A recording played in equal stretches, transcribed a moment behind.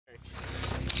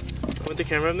Point the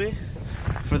camera at me.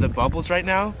 For the bubbles right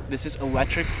now, this is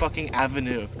Electric fucking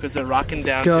Avenue because they're rocking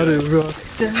down to it. Gotta rock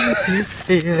down to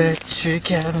Electric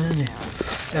Avenue.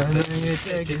 And then you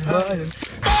take it right.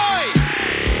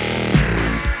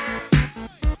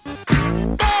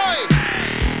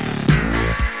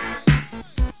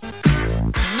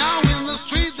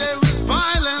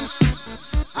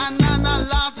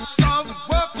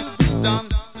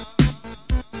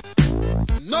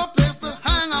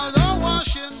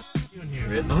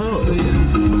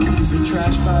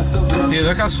 Dude,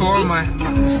 look how swollen my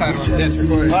side is.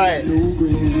 Alright.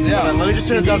 Yeah, let me just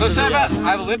turn it down. Let's say about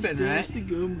I have a lip in, right?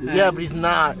 Yeah, but he's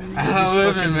not. I have a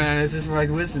lip in, man. It's just like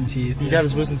wisdom teeth. He got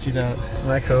his wisdom teeth out.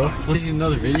 Like cool. Let's take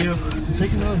another video.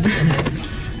 Take another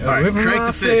video. Alright, crank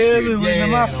the fish, dude. Yeah,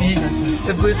 my feet,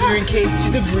 the blistering cage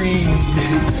to the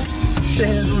breeze.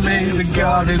 Chancellor the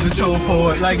garden, the toe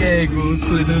for it like egg rolls,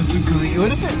 split us and clean.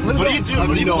 What is it? What do you do?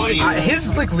 What do you do?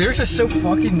 His like lyrics are so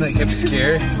fucking like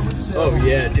obscure. Oh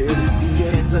yeah, dude.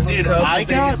 Dude, I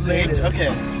got late. Okay.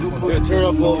 Dude, turn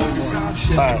up all over.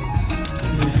 Alright.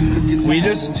 We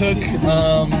just took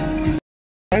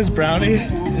there's brownie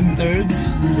in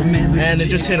thirds, and it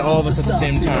just hit all of us at the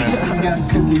same time.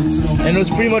 And it was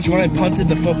pretty much when I punted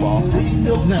the football.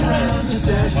 Isn't that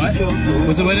right? What?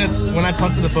 Was it when I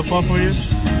punted the football for you?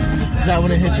 Is that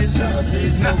when it hit you?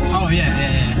 No. Oh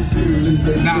yeah.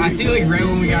 No, I feel like right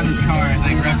when we got in this car,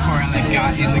 like right before I like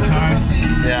got in the car,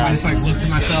 yeah. I just like looked at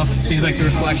myself, see like the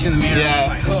reflection in the mirror. Yeah.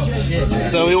 I was like, oh shit.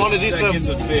 So we want to do some.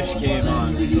 The fish came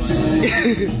on.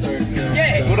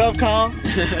 Yay! What up, Kyle?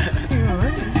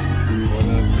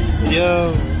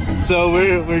 Yo. So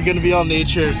we're gonna be on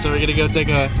nature. So we're gonna go take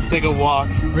a walk.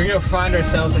 We're gonna find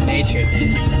ourselves in nature,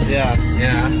 dude. Yeah.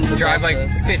 Yeah. Drive like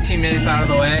 15 minutes out of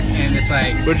the way, and it's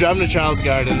like we're driving to Child's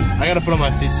Garden. I gotta put on my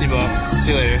seatbelt.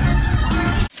 See you later.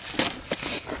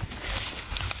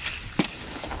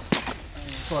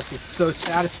 fuck, it's so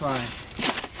satisfying.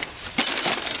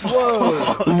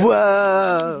 Whoa!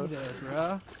 Whoa!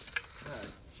 Bro.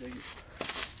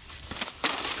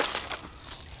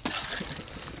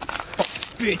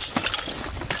 Bitch.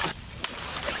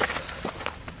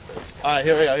 Alright,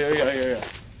 here we go.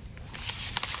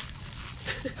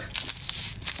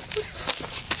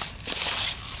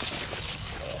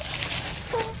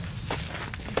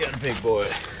 Get a big boy.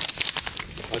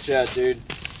 Watch out, dude.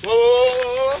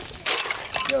 Whoa!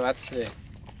 Yo, that's sick.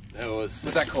 That was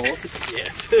that cold?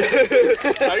 yes.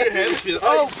 How your hands feel?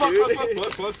 Oh, fuck.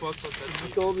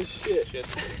 That's cold as shit.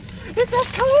 It's as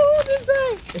cold as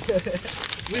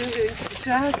ice. Willing to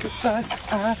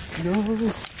sacrifice, I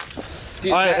know.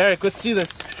 Alright, Eric, let's see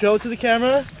this. Show it to the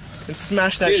camera and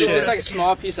smash that shit. It's just like a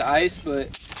small piece of ice,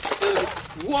 but...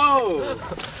 Whoa!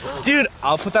 Dude,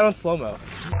 I'll put that on slow-mo.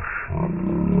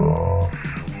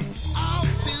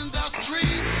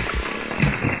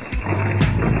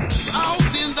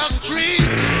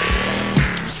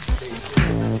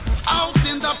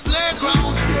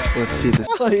 Let's see this.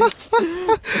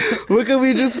 Look what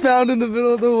we just found in the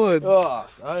middle of the woods. Oh,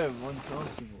 I am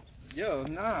uncomfortable. Yo,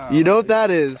 nah. You know what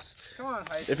that is? Come on,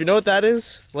 if you know what that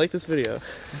is, like this video.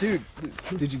 Dude,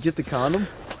 did you get the condom?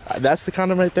 That's the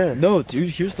condom right there. No, dude,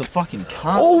 here's the fucking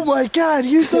condom. Oh my god,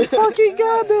 here's the fucking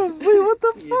condom. Wait, what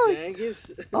the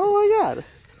fuck? Oh my god.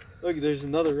 Look, there's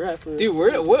another wrapper. Dude,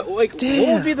 what would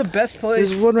be the best place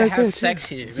There's one right to have there, sex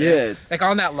here, man? Yeah. Like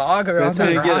on that log or on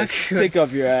that Get a rock? stick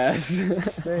up your ass.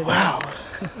 Wow.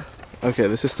 Okay,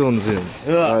 this is still in Zoom.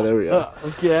 Alright, there we go.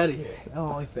 Let's get out of here. I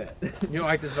don't like that. You don't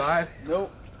like this vibe?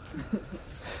 Nope.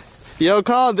 Yo,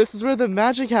 Colin, this is where the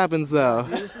magic happens, though.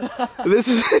 this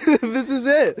is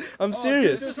it. I'm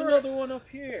serious. Dude, there's another one up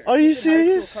here. Are you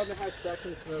serious?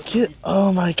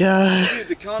 Oh my god. Dude,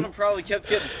 the condom probably kept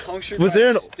getting punctured. Was by there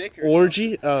a an stick or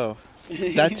orgy? Oh,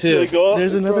 that too.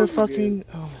 There's another fucking.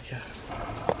 Oh my god.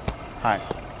 Hi.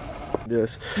 Do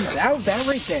this. Dude, that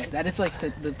right there, that is like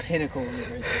the pinnacle of it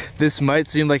right there. This might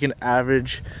seem like an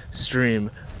average stream,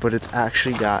 but it's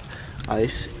actually got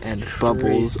ice and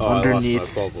bubbles underneath. I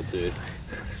lost my bubble, dude.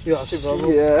 You lost your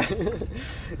bubble? Yeah.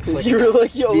 Like, you were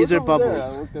like, yo, these are look over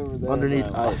bubbles there. I looked over there underneath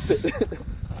and I lost ice. it.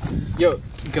 Yo,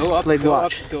 go up, like, go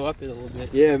watch. up, go up it a little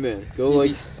bit. Yeah, man. Go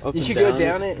like up You and could down. go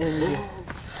down it and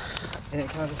it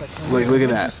kind of just like... Like, look at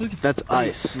that. That's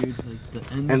ice. Dude, like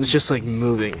the end. And it's just like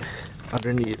moving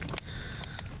underneath.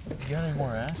 You got any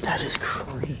more ass? That is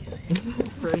crazy.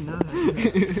 Very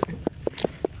nice.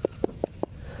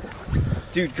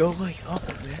 Dude, go like up,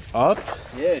 man. Up?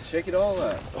 Yeah, check it all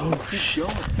out. Oh, Keep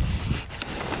going.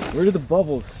 Where do the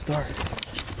bubbles start?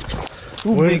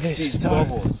 Who Where do makes they these start?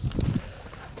 bubbles?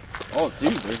 Oh,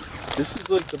 dude, this is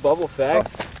like the bubble fact.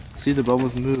 See, the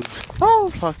bubbles move. Oh,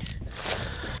 fuck.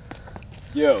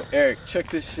 Yo, Eric, check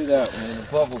this shit out, man. The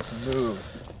bubble can move.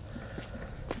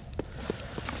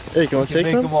 Hey, you want to take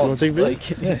some? You want to take a like,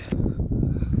 yeah.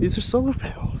 These are solar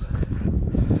panels,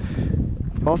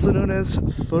 also known as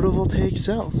photovoltaic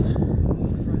cells.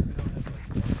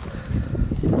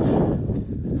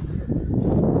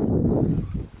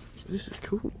 This is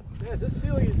cool. Yeah, this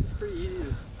feeling is pretty easy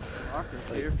to rock and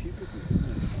clear. People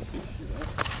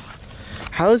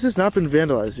How has this not been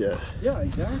vandalized yet? Yeah,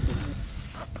 exactly.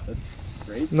 That's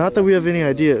great. Not that we have any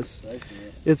ideas.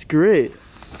 It's great.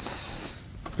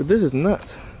 But this is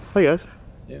nuts. Hi guys.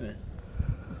 yeah, man.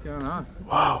 What's going on?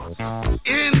 Wow.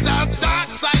 In the dark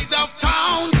side of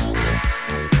town,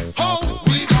 oh,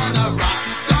 we gonna rock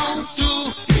down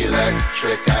to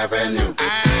Electric Avenue,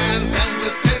 and then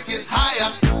we'll take it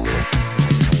higher.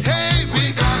 Hey,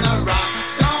 we gonna rock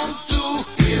down to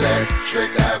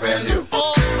Electric Avenue.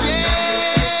 Oh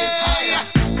yeah,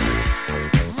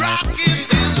 rockin'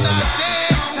 in the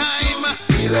daytime,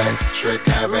 Electric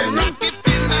Avenue. Rock it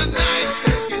in the night,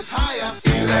 take it higher,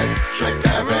 Electric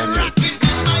Avenue.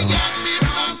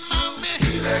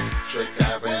 Electric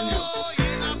Avenue.